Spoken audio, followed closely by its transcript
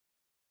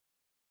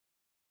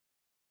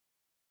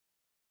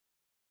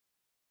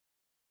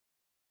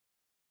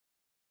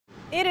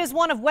It is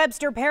one of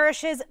Webster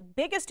Parish's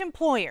biggest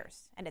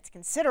employers, and it's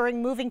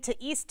considering moving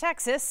to East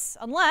Texas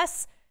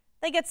unless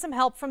they get some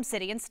help from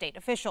city and state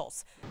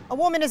officials. A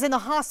woman is in the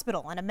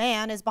hospital and a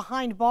man is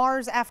behind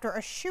bars after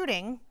a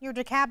shooting near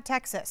DeKalb,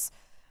 Texas.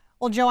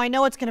 Well, Joe, I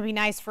know it's going to be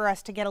nice for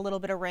us to get a little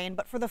bit of rain,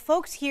 but for the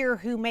folks here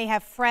who may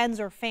have friends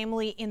or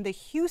family in the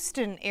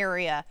Houston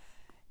area,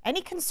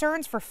 any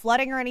concerns for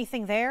flooding or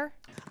anything there?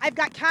 I've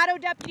got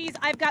Caddo deputies,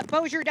 I've got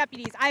Bossier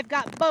deputies, I've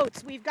got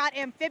boats, we've got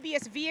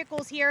amphibious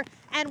vehicles here,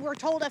 and we're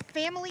told a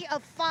family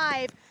of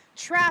 5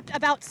 trapped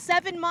about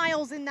 7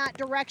 miles in that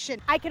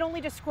direction. I can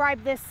only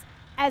describe this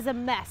as a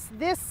mess.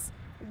 This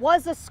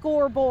was a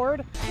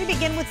scoreboard. We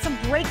begin with some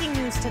breaking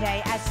news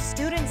today as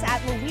students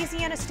at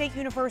Louisiana State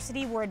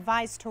University were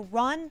advised to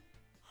run,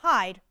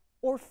 hide,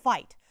 or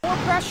fight. More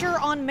pressure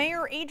on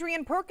Mayor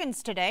Adrian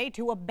Perkins today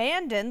to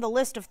abandon the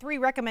list of 3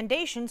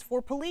 recommendations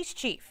for police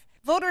chief.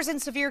 Voters in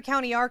Sevier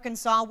County,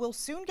 Arkansas will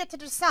soon get to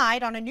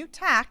decide on a new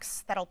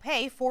tax that'll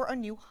pay for a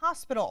new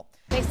hospital.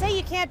 They say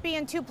you can't be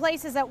in 2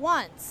 places at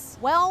once.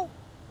 Well,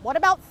 what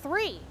about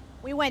 3?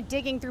 We went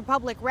digging through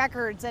public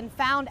records and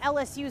found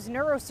LSU's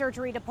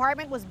neurosurgery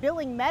department was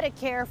billing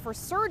Medicare for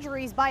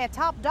surgeries by a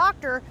top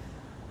doctor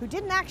who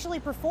didn't actually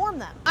perform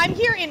them. I'm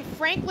here in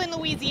Franklin,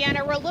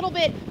 Louisiana. We're a little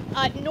bit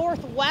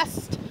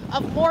northwest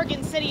of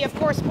Morgan City. Of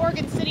course,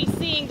 Morgan City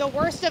seeing the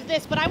worst of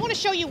this, but I want to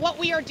show you what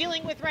we are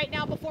dealing with right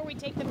now before we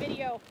take the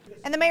video.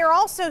 And the mayor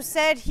also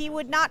said he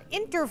would not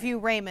interview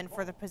Raymond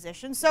for the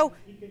position. So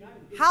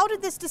how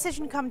did this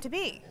decision come to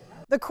be?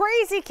 The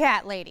crazy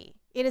cat lady.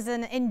 It is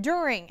an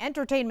enduring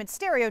entertainment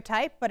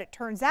stereotype, but it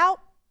turns out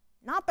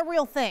not the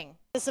real thing.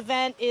 This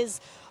event is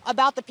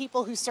about the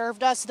people who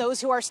served us, those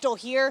who are still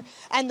here,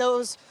 and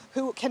those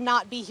who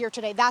cannot be here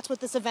today. That's what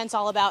this event's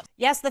all about.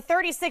 Yes, the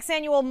 36th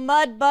annual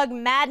Mudbug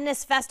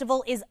Madness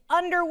Festival is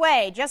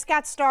underway. Just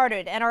got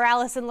started, and our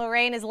Allison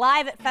Lorraine is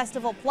live at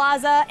Festival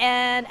Plaza.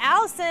 And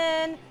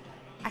Allison,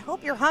 I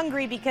hope you're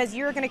hungry because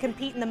you're going to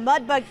compete in the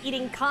mudbug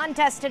eating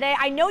contest today.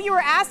 I know you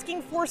were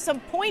asking for some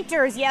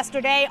pointers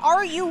yesterday.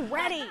 Are you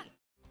ready?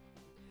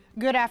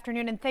 Good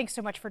afternoon, and thanks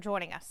so much for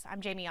joining us.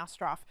 I'm Jamie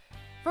Ostroff.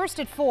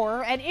 First at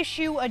 4, an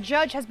issue a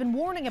judge has been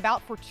warning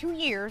about for 2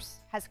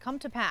 years has come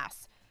to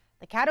pass.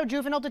 The Caddo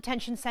Juvenile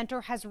Detention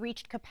Center has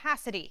reached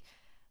capacity.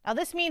 Now,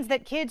 this means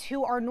that kids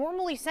who are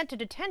normally sent to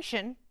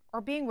detention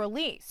are being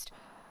released.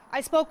 I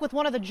spoke with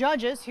one of the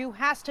judges who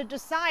has to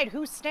decide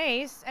who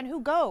stays and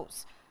who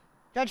goes.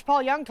 Judge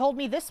Paul Young told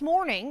me this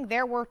morning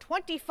there were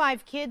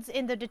 25 kids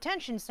in the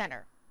detention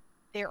center.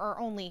 There are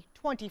only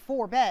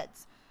 24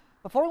 beds.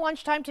 Before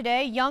lunchtime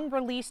today, Young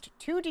released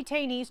 2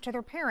 detainees to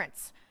their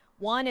parents.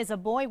 One is a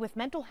boy with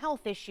mental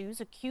health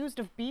issues accused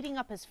of beating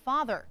up his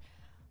father.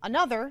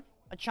 Another,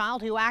 a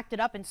child who acted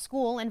up in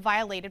school and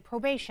violated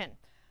probation.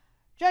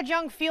 Judge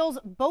Young feels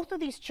both of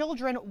these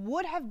children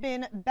would have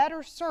been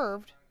better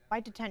served by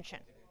detention.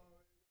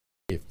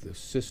 If the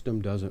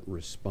system doesn't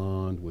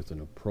respond with an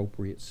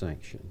appropriate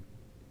sanction,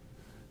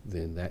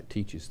 then that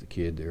teaches the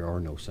kid there are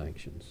no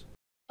sanctions.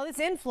 Well, this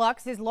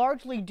influx is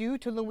largely due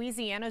to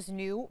Louisiana's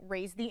new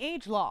Raise the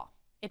Age law.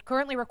 It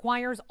currently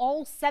requires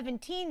all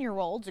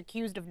 17-year-olds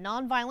accused of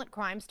nonviolent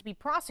crimes to be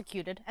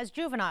prosecuted as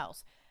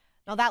juveniles.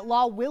 Now, that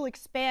law will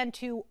expand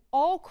to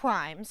all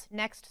crimes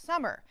next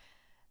summer.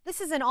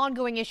 This is an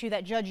ongoing issue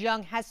that Judge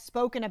Young has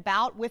spoken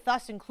about with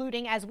us,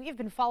 including as we have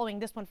been following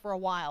this one for a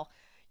while.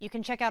 You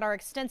can check out our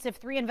extensive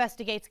 3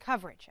 Investigates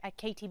coverage at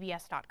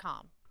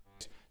ktbs.com.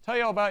 Tell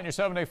you all about your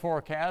 7-day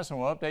forecast, and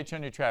we'll update you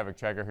on your traffic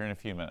tracker here in a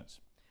few minutes.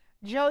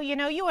 Joe, you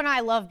know, you and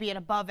I love being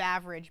above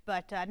average,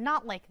 but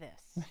not like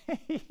this.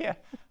 Yeah,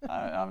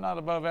 I'm not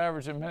above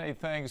average in many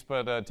things,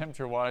 but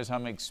temperature-wise,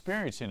 I'm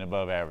experiencing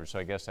above average, so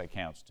I guess that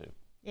counts too.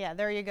 Yeah,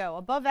 there you go.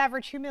 Above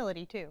average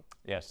humility, too.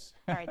 Yes.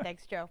 All right,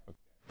 thanks, Joe.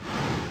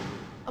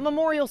 A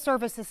memorial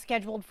service is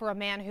scheduled for a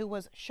man who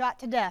was shot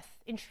to death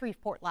in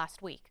Shreveport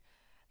last week.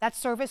 That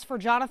service for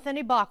Jonathan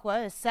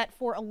Ibakwa is set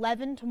for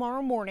 11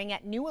 tomorrow morning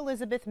at New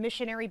Elizabeth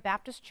Missionary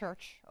Baptist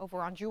Church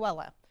over on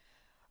Jewella.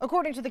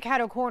 According to the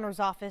Caddo Coroner's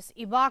Office,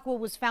 Ibakwa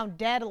was found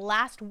dead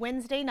last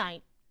Wednesday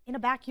night in a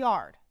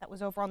backyard that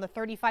was over on the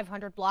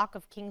 3500 block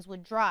of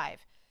Kingswood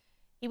Drive.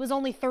 He was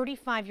only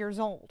 35 years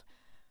old.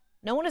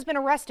 No one has been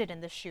arrested in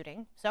this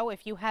shooting, so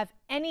if you have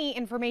any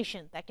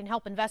information that can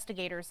help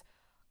investigators,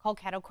 call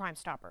Caddo Crime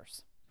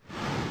Stoppers.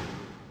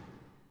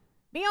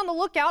 Be on the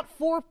lookout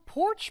for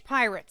porch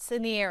pirates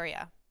in the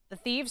area. The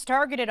thieves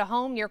targeted a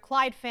home near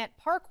Clyde Fant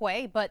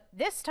Parkway, but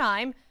this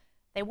time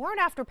they weren't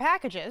after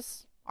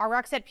packages. Our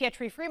Roxette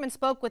Pietri-Freeman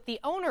spoke with the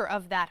owner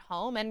of that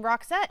home. And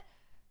Roxette,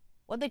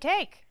 what'd they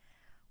take?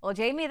 Well,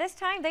 Jamie, this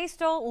time they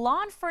stole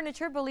lawn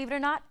furniture, believe it or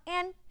not,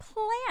 and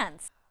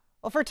plants.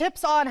 Well, for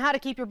tips on how to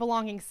keep your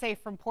belongings safe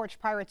from porch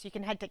pirates, you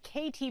can head to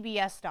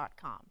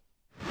ktbs.com.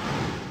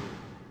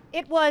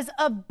 It was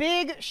a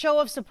big show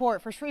of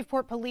support for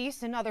Shreveport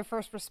police and other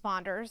first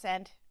responders,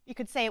 and you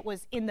could say it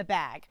was in the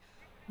bag.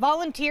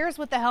 Volunteers,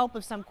 with the help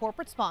of some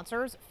corporate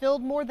sponsors,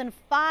 filled more than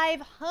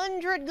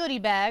 500 goodie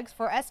bags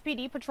for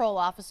SPD patrol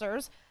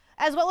officers,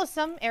 as well as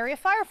some area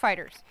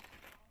firefighters.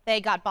 They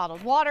got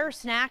bottled water,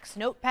 snacks,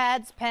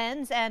 notepads,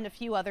 pens, and a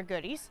few other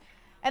goodies.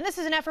 And this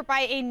is an effort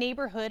by a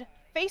neighborhood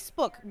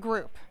Facebook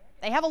group.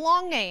 They have a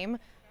long name: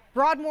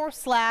 Broadmoor /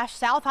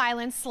 South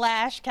Highlands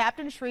 /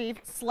 Captain Shreve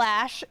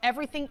 /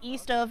 everything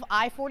east of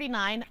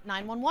I-49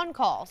 911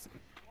 calls.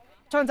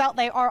 Turns out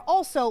they are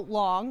also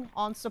long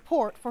on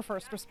support for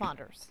first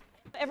responders.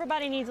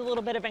 Everybody needs a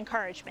little bit of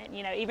encouragement,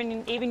 you know,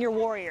 even your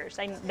warriors.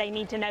 They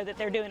need to know that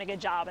they're doing a good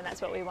job, and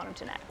that's what we want them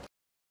to know.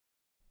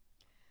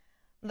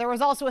 There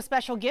was also a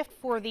special gift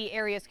for the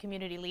area's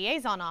community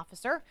liaison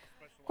officer.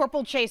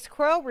 Corporal Chase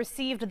Crow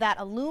received that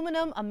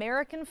aluminum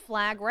American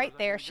flag right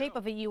there, shape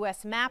of a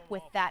U.S. map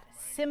with that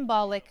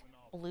symbolic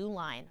blue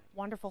line.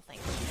 Wonderful thing.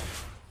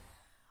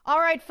 All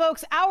right,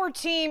 folks, our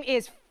team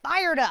is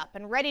fired up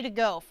and ready to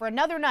go for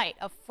another night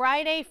of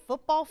Friday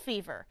football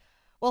fever.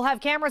 We'll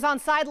have cameras on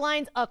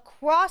sidelines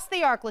across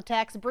the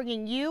Arklatex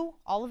bringing you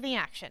all of the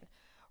action.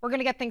 We're going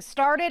to get things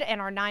started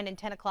in our 9 and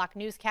 10 o'clock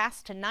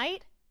newscast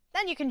tonight.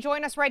 Then you can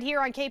join us right here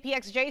on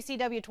KPXJ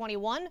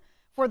CW21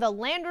 for the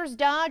Landers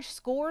Dodge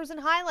Scores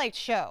and Highlights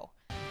show.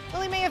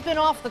 Well, he may have been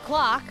off the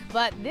clock,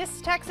 but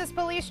this Texas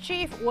police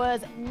chief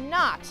was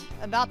not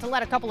about to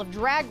let a couple of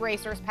drag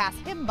racers pass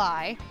him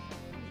by.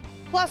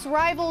 Plus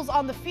rivals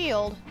on the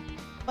field,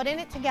 but in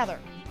it together.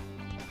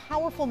 A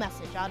powerful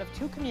message out of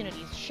two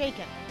communities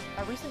shaken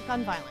by recent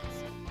gun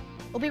violence.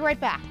 We'll be right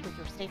back with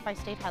your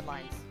state-by-state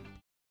headlines.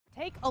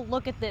 Take a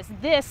look at this.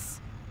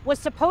 This was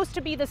supposed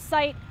to be the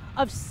site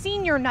of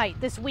senior night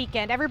this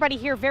weekend. Everybody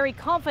here very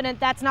confident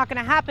that's not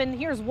going to happen.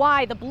 Here's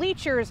why. The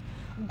bleachers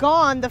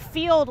gone, the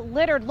field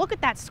littered. Look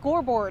at that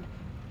scoreboard.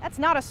 That's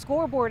not a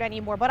scoreboard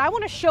anymore, but I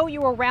want to show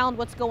you around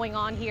what's going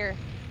on here.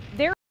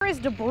 There is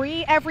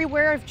debris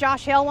everywhere. If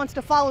Josh Hale wants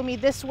to follow me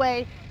this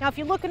way. Now, if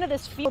you look into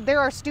this field, there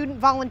are student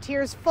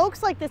volunteers.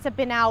 Folks like this have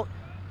been out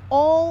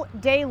all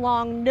day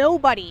long.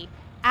 Nobody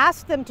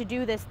asked them to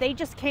do this. They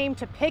just came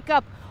to pick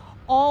up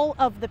all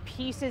of the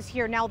pieces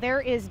here. Now, there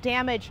is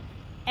damage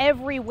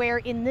everywhere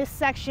in this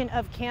section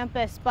of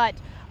campus, but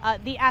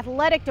the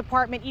athletic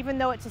department, even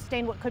though it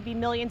sustained what could be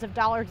millions of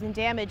dollars in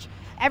damage,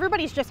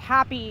 everybody's just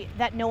happy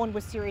that no one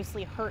was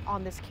seriously hurt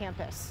on this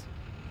campus.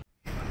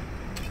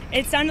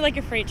 It sounded like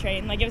a freight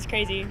train, like it was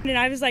crazy. And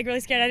I was like really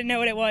scared, I didn't know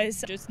what it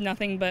was. Just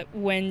nothing but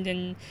wind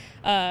and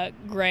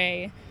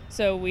gray.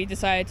 So we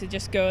decided to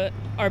just go to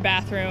our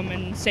bathroom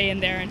and stay in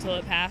there until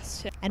it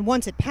passed. And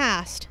once it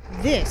passed,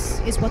 this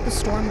is what the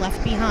storm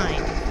left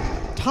behind.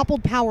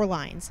 Toppled power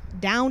lines,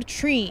 downed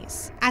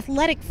trees,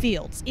 athletic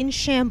fields in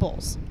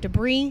shambles,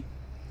 debris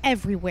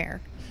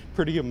everywhere.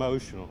 Pretty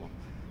emotional.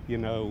 You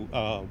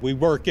know, we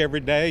work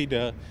every day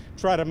to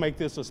try to make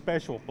this a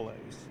special place.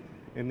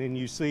 And then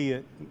you see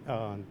it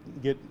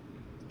get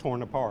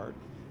torn apart.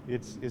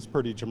 It's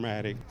pretty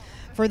dramatic.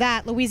 For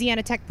that,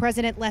 Louisiana Tech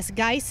President Les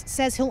Geis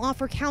says he'll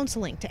offer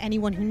counseling to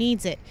anyone who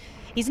needs it.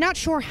 He's not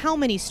sure how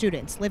many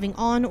students living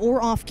on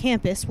or off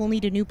campus will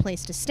need a new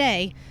place to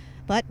stay,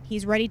 but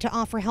he's ready to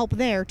offer help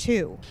there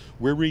too.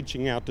 We're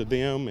reaching out to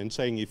them and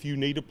saying, if you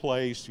need a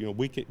place, you know,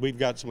 we've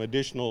got some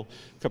additional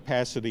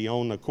capacity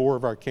on the core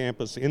of our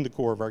campus, in the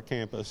core of our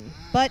campus.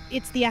 But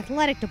it's the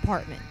athletic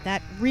department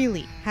that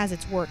really has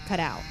its work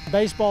cut out.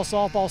 Baseball,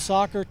 softball,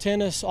 soccer,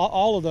 tennis,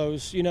 all of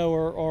those, you know,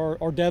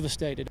 are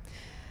devastated.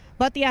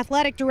 But the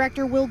athletic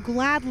director will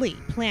gladly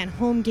plan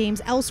home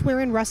games elsewhere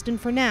in Ruston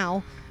for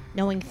now,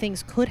 knowing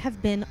things could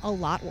have been a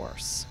lot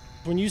worse.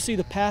 When you see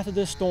the path of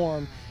this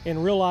storm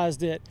and realize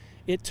that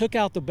it took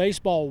out the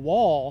baseball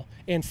wall,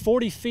 and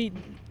 40 feet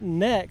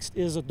next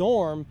is a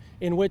dorm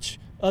in which,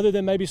 other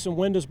than maybe some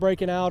windows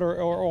breaking out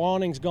or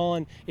awnings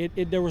gone,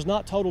 there was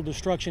not total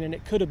destruction, and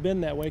it could have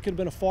been that way. It could have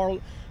been a far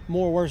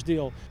more worse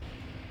deal.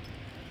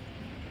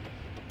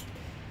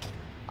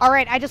 All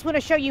right, I just want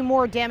to show you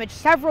more damage.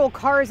 Several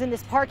cars in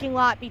this parking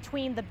lot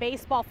between the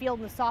baseball field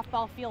and the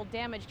softball field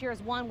damaged.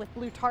 Here's one with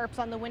blue tarps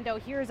on the window.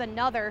 Here's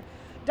another.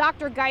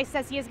 Dr. Geis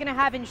says he is going to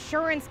have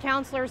insurance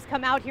counselors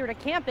come out here to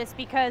campus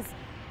because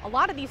a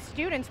lot of these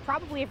students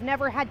probably have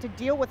never had to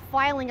deal with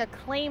filing a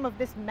claim of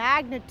this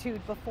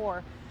magnitude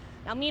before.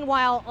 Now,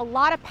 meanwhile, a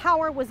lot of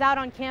power was out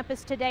on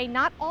campus today.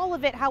 Not all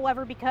of it,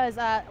 however, because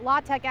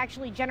La Tech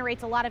actually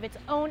generates a lot of its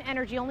own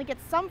energy, only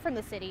gets some from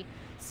the city.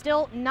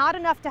 Still not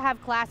enough to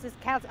have classes.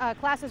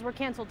 Classes were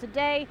canceled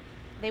today.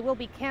 They will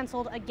be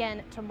canceled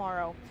again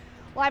tomorrow.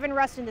 Live in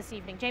Ruston this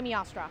evening, Jamie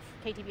Ostroff,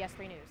 KTBS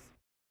 3 News.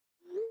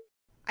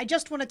 I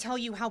just want to tell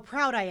you how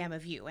proud I am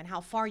of you and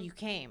how far you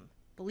came.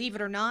 Believe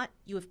it or not,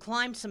 you have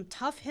climbed some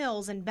tough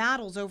hills and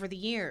battles over the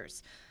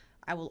years.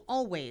 I will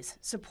always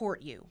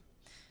support you.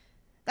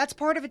 That's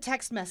part of a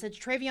text message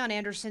Travion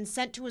Anderson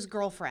sent to his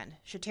girlfriend,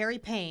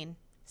 Shateri Payne,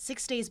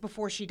 6 days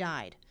before she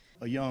died.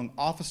 A young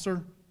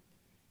officer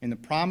in the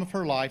prime of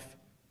her life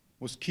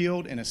was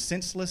killed in a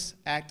senseless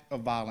act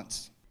of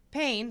violence.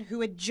 Payne,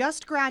 who had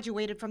just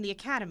graduated from the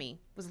academy,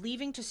 was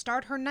leaving to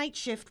start her night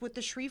shift with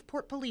the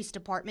Shreveport Police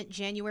Department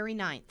January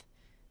 9th.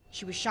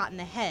 She was shot in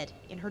the head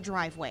in her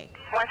driveway.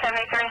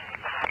 173.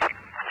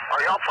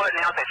 Are y'all putting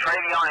out that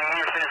Travion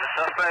Anderson as a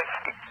suspect?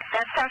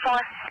 That's 10-4.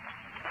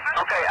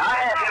 Okay, I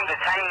had him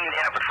detained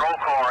in a patrol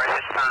car at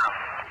this time.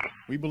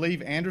 We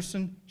believe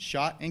Anderson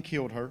shot and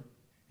killed her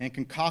and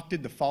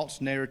concocted the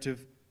false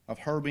narrative of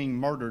her being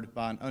murdered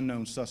by an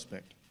unknown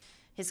suspect.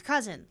 His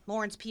cousin,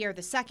 Lawrence Pierre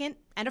II,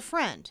 and a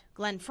friend,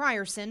 Glenn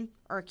Frierson,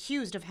 are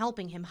accused of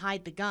helping him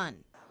hide the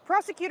gun.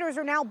 Prosecutors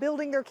are now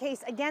building their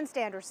case against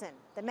Anderson,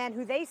 the man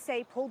who they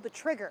say pulled the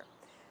trigger.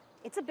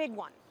 It's a big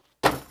one.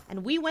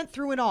 And we went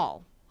through it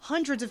all.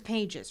 Hundreds of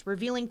pages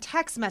revealing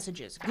text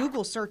messages,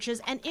 Google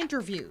searches, and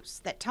interviews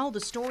that tell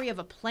the story of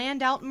a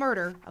planned-out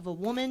murder of a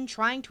woman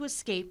trying to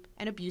escape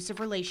an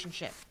abusive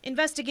relationship.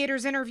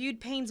 Investigators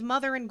interviewed Payne's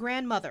mother and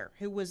grandmother,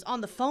 who was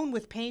on the phone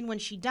with Payne when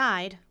she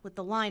died, with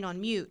the line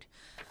on mute.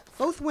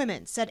 Both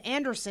women said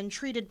Anderson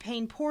treated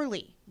Payne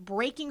poorly,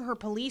 breaking her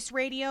police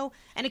radio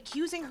and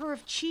accusing her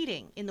of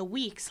cheating in the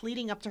weeks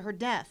leading up to her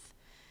death.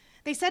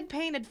 They said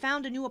Payne had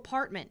found a new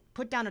apartment,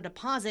 put down a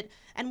deposit,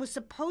 and was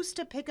supposed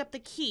to pick up the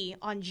key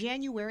on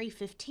January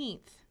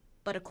 15th.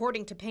 But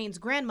according to Payne's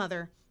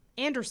grandmother,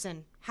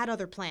 Anderson had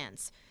other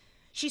plans.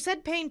 She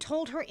said Payne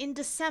told her in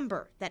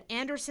December that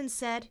Anderson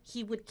said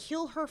he would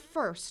kill her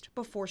first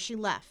before she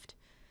left.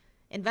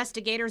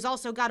 Investigators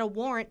also got a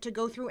warrant to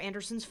go through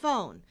Anderson's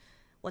phone.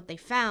 What they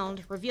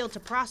found revealed to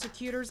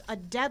prosecutors a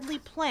deadly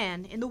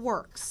plan in the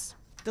works.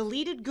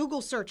 Deleted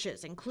Google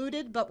searches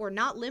included, but were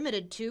not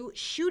limited to,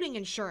 shooting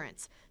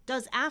insurance,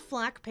 does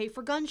Aflac pay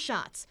for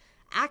gunshots,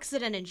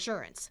 accident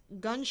insurance,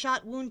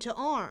 gunshot wound to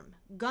arm,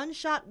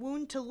 gunshot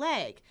wound to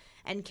leg,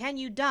 and can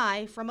you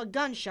die from a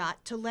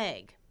gunshot to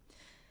leg.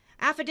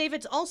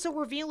 Affidavits also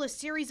reveal a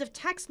series of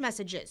text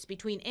messages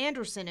between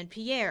Anderson and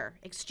Pierre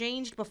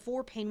exchanged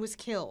before Payne was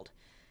killed.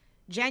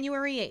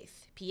 January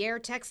 8th, Pierre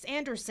texts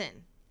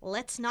Anderson,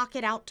 "Let's knock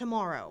it out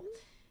tomorrow."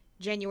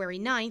 January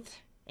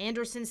 9th,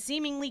 Anderson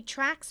seemingly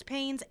tracks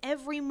Payne's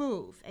every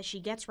move as she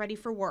gets ready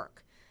for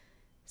work.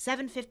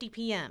 7:50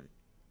 p.m.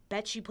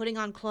 Bet she putting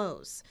on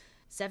clothes.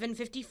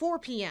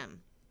 7:54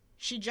 p.m.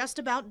 She just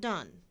about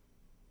done.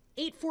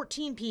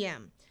 8:14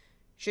 p.m.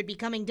 Should be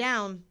coming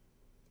down.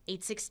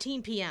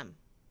 8:16 p.m.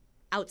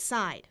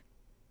 Outside.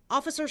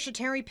 Officer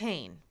Shateri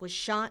Payne was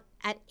shot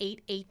at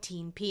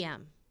 8:18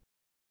 p.m.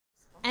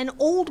 An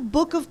old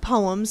book of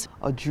poems,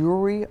 A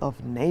Jury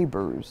of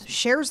Neighbors,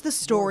 shares the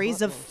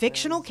stories of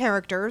fictional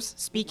characters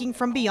speaking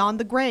from beyond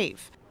the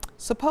grave.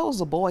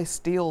 Suppose a boy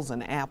steals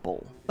an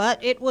apple.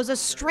 But it was a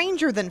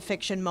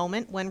stranger-than-fiction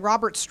moment when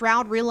Robert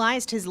Stroud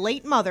realized his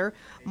late mother,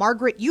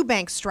 Margaret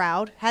Eubanks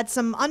Stroud, had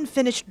some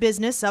unfinished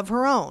business of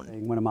her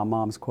own. One of my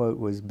mom's quote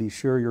was, "Be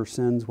sure your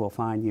sins will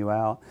find you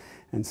out."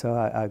 And so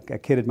I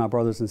kidded my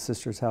brothers and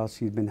sisters how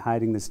she'd been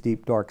hiding this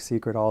deep, dark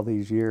secret all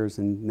these years,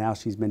 and now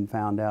she's been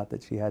found out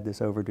that she had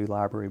this overdue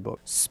library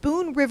book.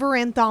 Spoon River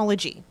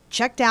Anthology,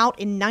 checked out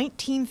in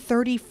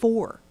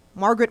 1934.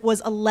 Margaret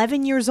was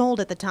 11 years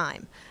old at the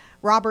time.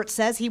 Robert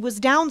says he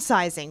was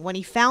downsizing when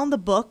he found the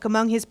book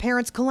among his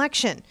parents'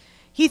 collection.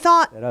 He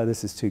thought, "Oh,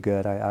 this is too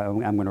good.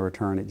 I'm going to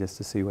return it just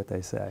to see what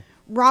they say."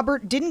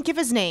 Robert didn't give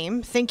his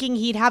name, thinking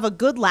he'd have a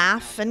good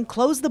laugh and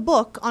close the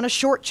book on a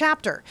short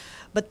chapter.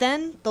 But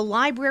then the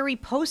library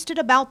posted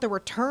about the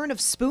return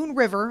of Spoon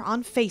River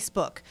on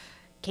Facebook.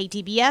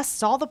 KTBS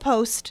saw the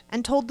post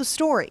and told the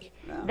story.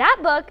 That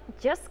book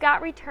just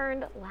got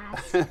returned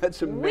last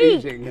That's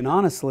amazing. week. And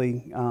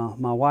honestly,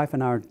 my wife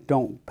and I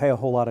don't pay a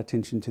whole lot of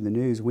attention to the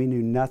news. We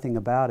knew nothing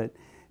about it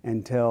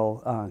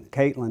until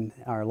Caitlin,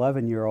 our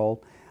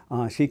 11-year-old,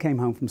 she came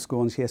home from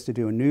school and she has to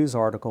do a news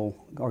article,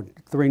 or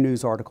 3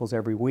 news articles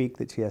every week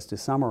that she has to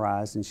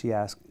summarize, and she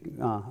asked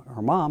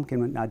her mom,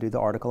 "Can I do the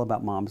article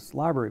about Mom's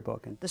library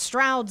book?" And the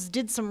Strouds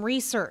did some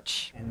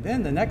research. And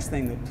then the next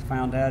thing that we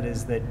found out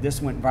is that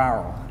this went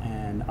viral,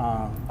 and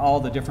all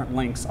the different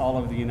links all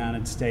over the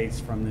United States,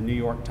 from the New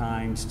York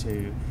Times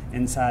to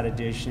Inside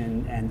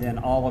Edition, and then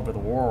all over the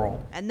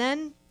world. And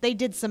then they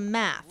did some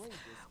math.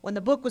 When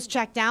the book was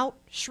checked out,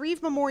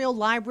 Shreve Memorial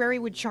Library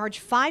would charge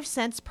 5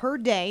 cents per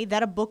day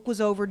that a book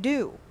was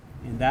overdue.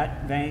 In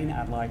that vein,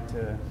 I'd like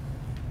to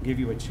give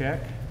you a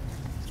check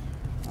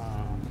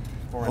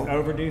for an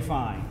overdue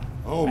fine.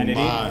 Oh, and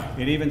my.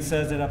 It even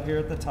says it up here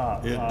at the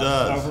top. It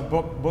does.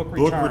 Over book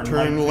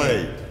return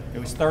late. It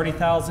was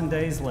 30,000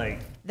 days late.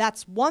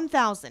 That's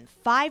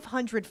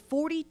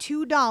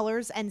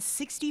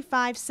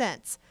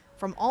 $1,542.65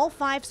 from all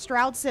 5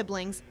 Stroud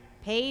siblings,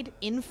 paid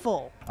in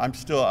full. I'm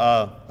still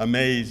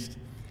amazed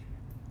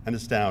and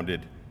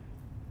astounded,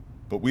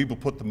 but we will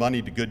put the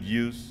money to good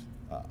use,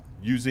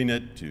 using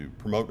it to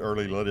promote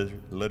early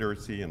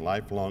literacy and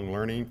lifelong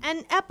learning.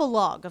 An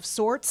epilogue of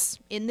sorts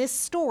in this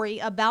story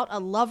about a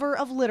lover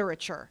of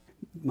literature.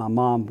 My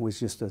mom was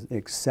just an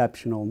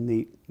exceptional,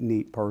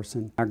 neat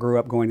person. I grew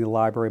up going to the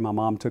library. My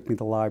mom took me to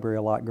the library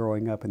a lot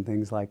growing up and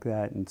things like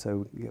that. And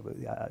so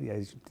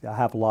I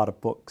have a lot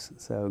of books,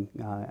 so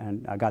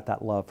and I got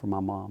that love from my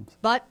mom's.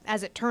 But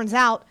as it turns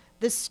out,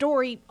 this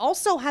story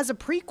also has a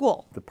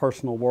prequel. The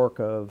personal work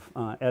of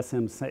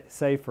S.M.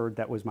 Sayford,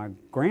 that was my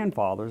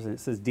grandfather's, and it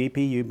says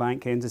DPU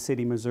Bank, Kansas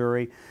City,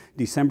 Missouri,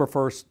 December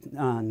 1st,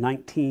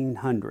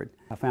 1900.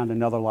 I found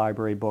another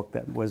library book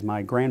that was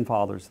my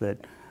grandfather's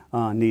that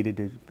needed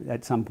to,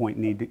 at some point,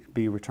 need to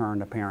be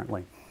returned,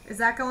 apparently. Is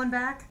that going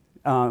back?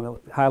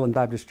 Highland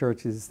Baptist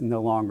Church is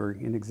no longer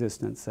in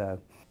existence.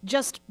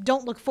 Just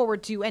don't look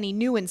forward to any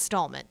new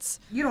installments.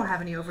 You don't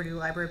have any overdue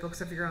library books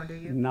of your own, do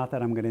you? Not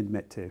that I'm going to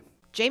admit to.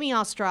 Jamie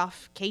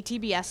Ostroff,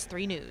 KTBS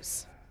 3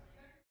 News.